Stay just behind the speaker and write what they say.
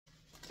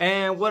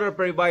And what up,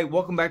 everybody?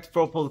 Welcome back to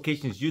Furrow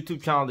Publications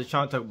YouTube channel. This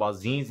channel talk about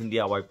zines and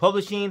DIY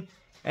publishing.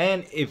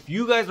 And if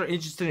you guys are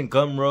interested in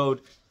Gumroad,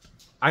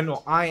 I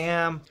know I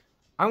am.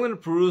 I'm going to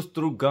peruse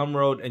through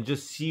Gumroad and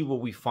just see what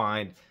we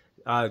find.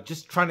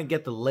 Just trying to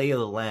get the lay of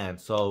the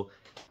land. So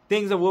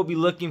things that we'll be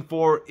looking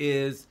for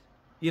is,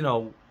 you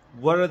know,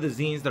 what are the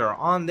zines that are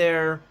on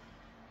there?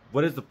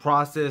 What is the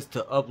process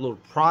to upload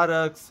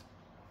products?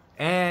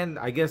 And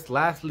I guess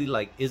lastly,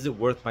 like, is it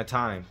worth my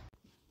time?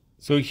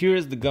 So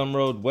here's the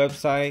Gumroad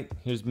website.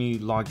 Here's me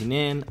logging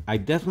in. I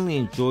definitely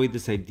enjoyed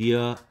this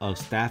idea of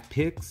staff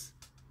picks.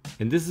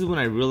 And this is when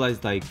I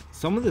realized, like,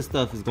 some of this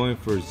stuff is going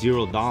for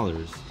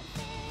 $0.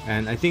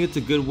 And I think it's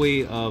a good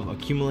way of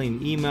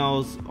accumulating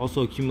emails,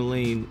 also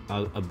accumulating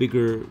a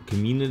bigger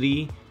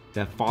community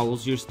that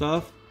follows your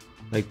stuff.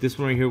 Like this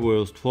one right here where it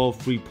was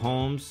 12 free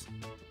poems.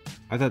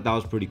 I thought that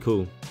was pretty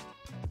cool.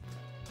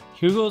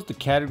 Here goes the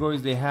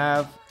categories they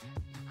have.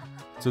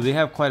 So they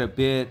have quite a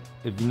bit.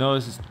 If you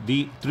notice, it's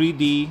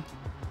 3D,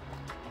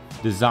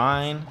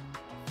 design,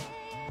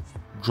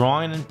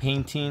 drawing and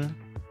painting,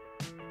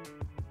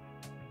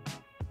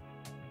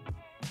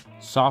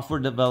 software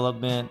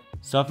development,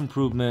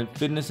 self-improvement,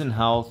 fitness and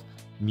health,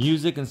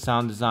 music and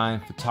sound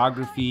design,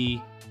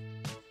 photography,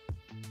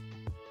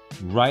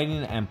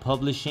 writing and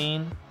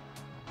publishing,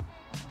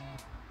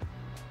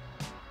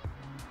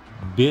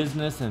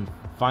 business and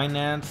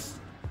finance,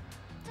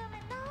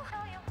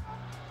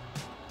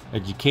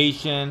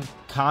 education,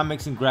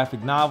 comics and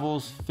graphic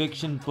novels,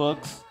 fiction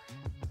books,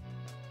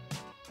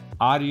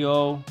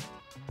 audio,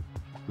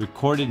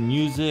 recorded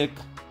music,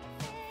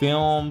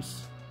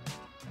 films,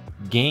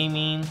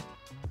 gaming.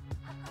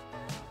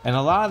 And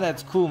a lot of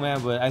that's cool,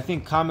 man, but I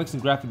think comics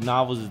and graphic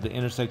novels is the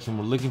intersection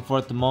we're looking for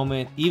at the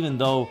moment, even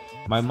though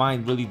my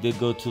mind really did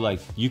go to,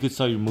 like, you could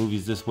sell your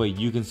movies this way,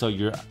 you can sell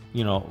your,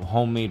 you know,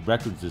 homemade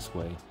records this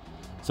way.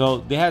 So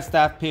they had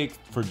staff picks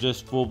for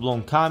just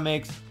full-blown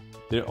comics.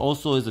 There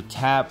also is a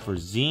tab for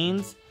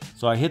zines.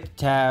 So I hit the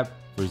tab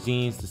for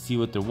zines to see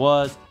what there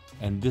was,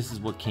 and this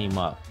is what came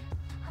up.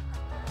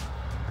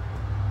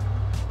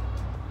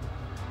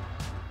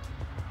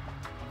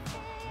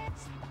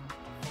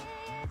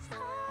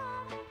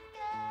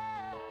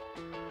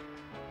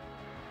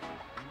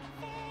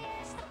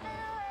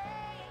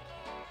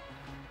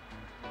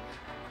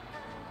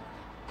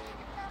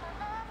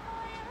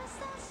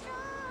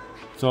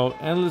 So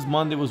Endless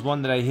Monday was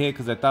one that I hit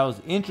because I thought it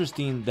was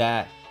interesting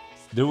that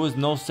there was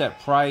no set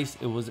price.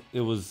 It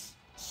was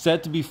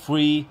set to be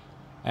free,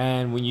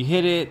 and when you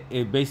hit it,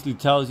 it basically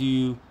tells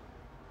you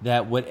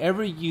that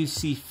whatever you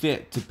see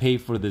fit to pay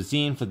for the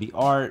zine, for the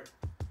art,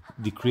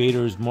 the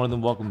creator is more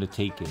than welcome to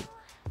take it.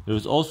 There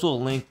was also a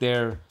link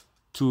there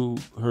to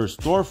her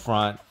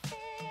storefront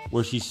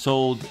where she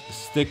sold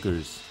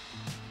stickers.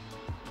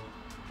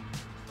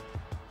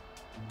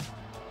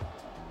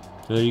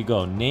 So there you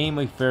go. Name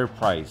a fair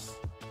price.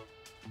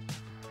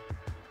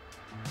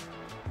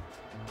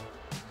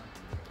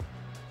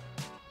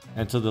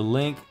 And so the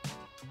link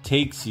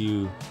takes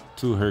you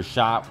to her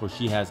shop where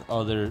she has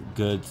other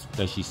goods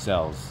that she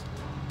sells.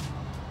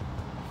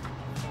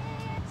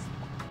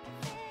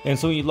 And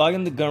so when you log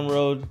into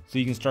Gumroad, so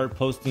you can start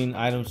posting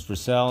items for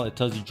sale, it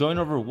tells you join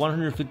over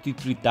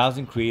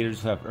 153,000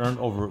 creators who have earned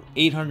over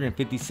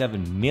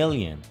 857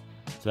 million.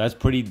 So that's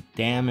pretty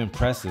damn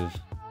impressive.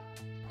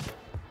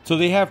 So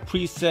they have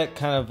preset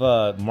kind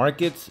of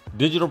markets.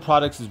 Digital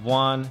products is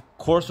one.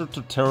 Course or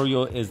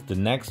tutorial is the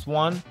next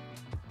one.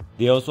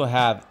 They also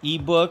have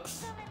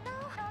ebooks,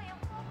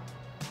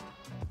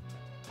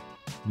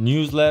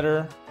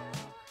 newsletter,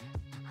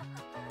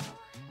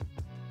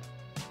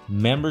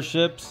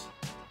 memberships,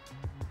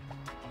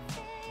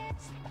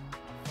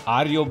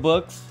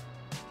 audiobooks,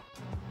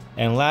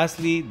 and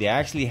lastly, they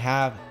actually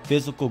have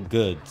physical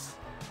goods.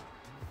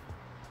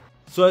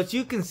 So as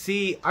you can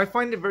see, I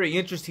find it very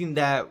interesting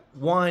that,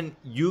 one,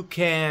 you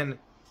can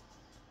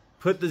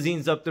put the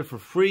zines up there for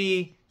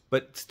free,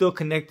 but still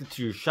connect it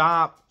to your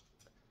shop.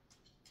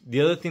 The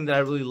other thing that I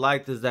really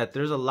liked is that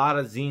there's a lot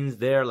of zines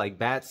there, like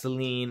Bat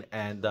Celine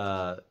and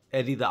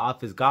Eddie the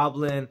Office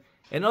Goblin,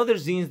 and other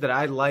zines that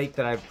I like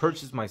that I've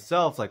purchased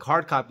myself, like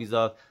hard copies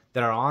of,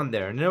 that are on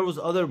there. And there was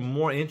other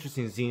more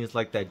interesting zines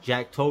like that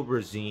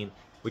Jacktober zine,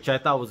 which I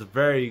thought was a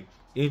very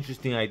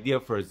interesting idea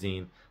for a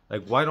zine.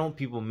 Like, why don't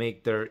people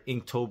make their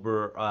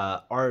Inktober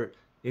art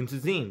into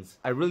zines?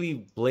 I really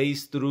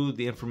blazed through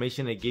the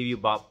information they gave you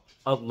about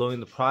uploading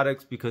the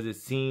products because it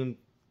seemed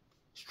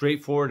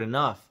straightforward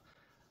enough.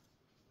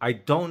 I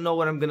don't know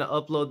what I'm going to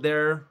upload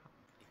there.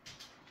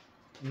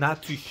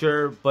 Not too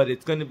sure, but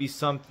it's going to be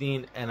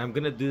something, and I'm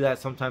going to do that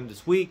sometime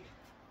this week.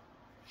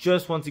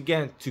 Just once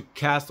again, to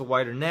cast a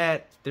wider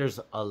net, there's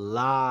a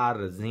lot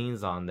of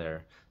zines on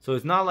there. So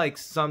it's not like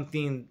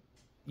something,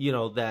 you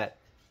know, that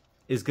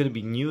is going to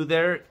be new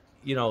there.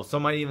 You know,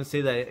 some might even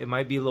say that it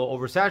might be a little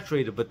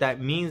oversaturated, but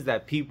that means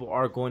that people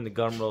are going to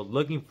Gumroad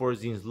looking for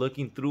zines,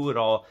 looking through it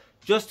all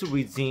just to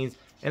read zines.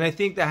 And I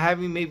think that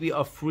having maybe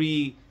a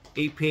free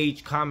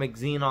 8-page comic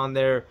zine on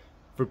there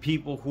for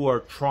people who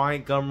are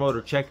trying Gumroad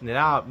or checking it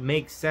out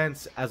makes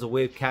sense as a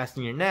way of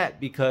casting your net,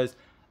 because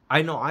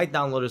I know I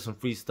downloaded some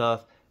free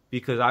stuff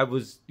because I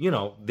was,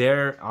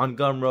 there on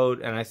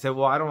Gumroad, and I said,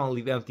 well, I don't want to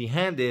leave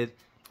empty-handed.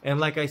 And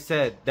like I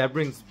said, that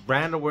brings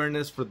brand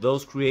awareness for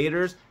those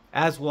creators,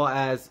 as well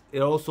as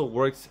it also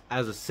works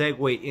as a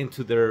segue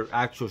into their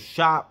actual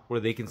shop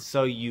where they can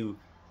sell you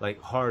like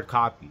hard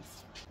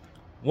copies.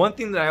 One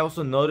thing that I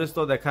also noticed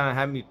though that kind of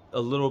had me a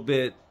little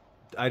bit,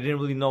 I didn't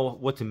really know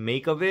what to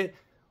make of it,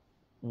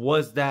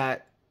 was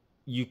that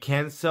you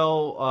can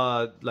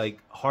sell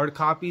like hard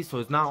copies, so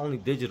it's not only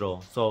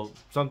digital. So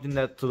something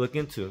that to look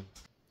into.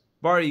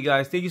 Alright, you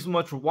guys, thank you so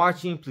much for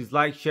watching. Please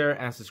like, share,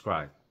 and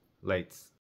subscribe. Lates.